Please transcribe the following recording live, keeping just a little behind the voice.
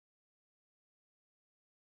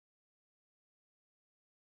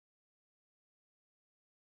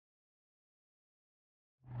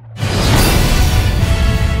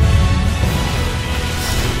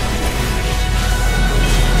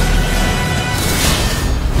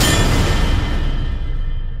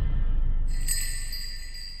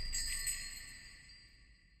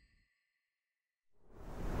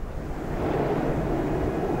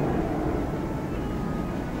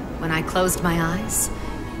closed my eyes,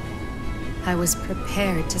 I was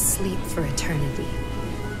prepared to sleep for eternity.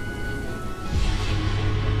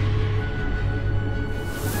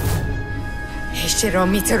 Hishiro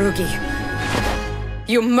Mitsurugi,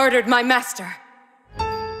 you murdered my master!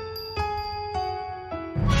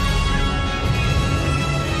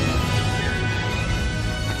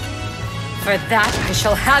 For that, I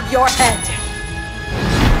shall have your head!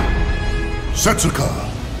 Setsuka!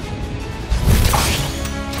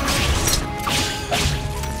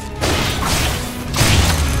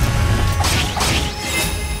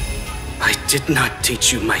 I did not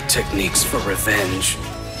teach you my techniques for revenge.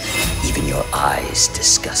 Even your eyes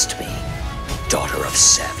disgust me, daughter of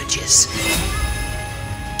savages.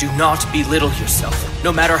 Do not belittle yourself,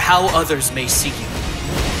 no matter how others may see you.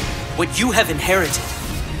 What you have inherited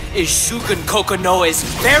is Shugen Kokonoe's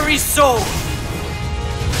very soul!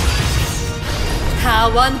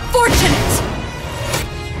 How unfortunate!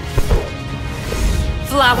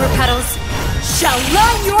 Flower petals shall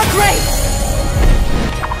line your grave!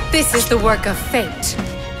 This is the work of fate.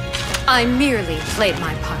 I merely played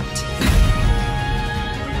my part.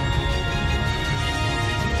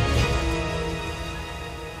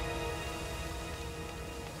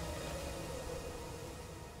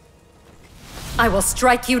 I will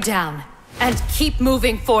strike you down and keep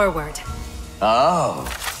moving forward. Oh.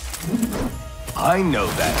 I know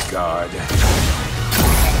that guard.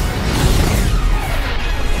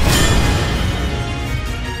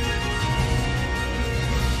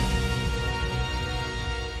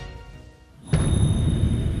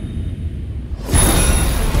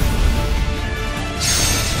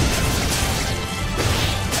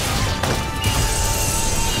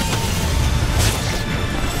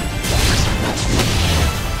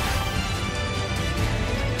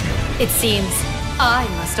 It seems I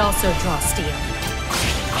must also draw steel.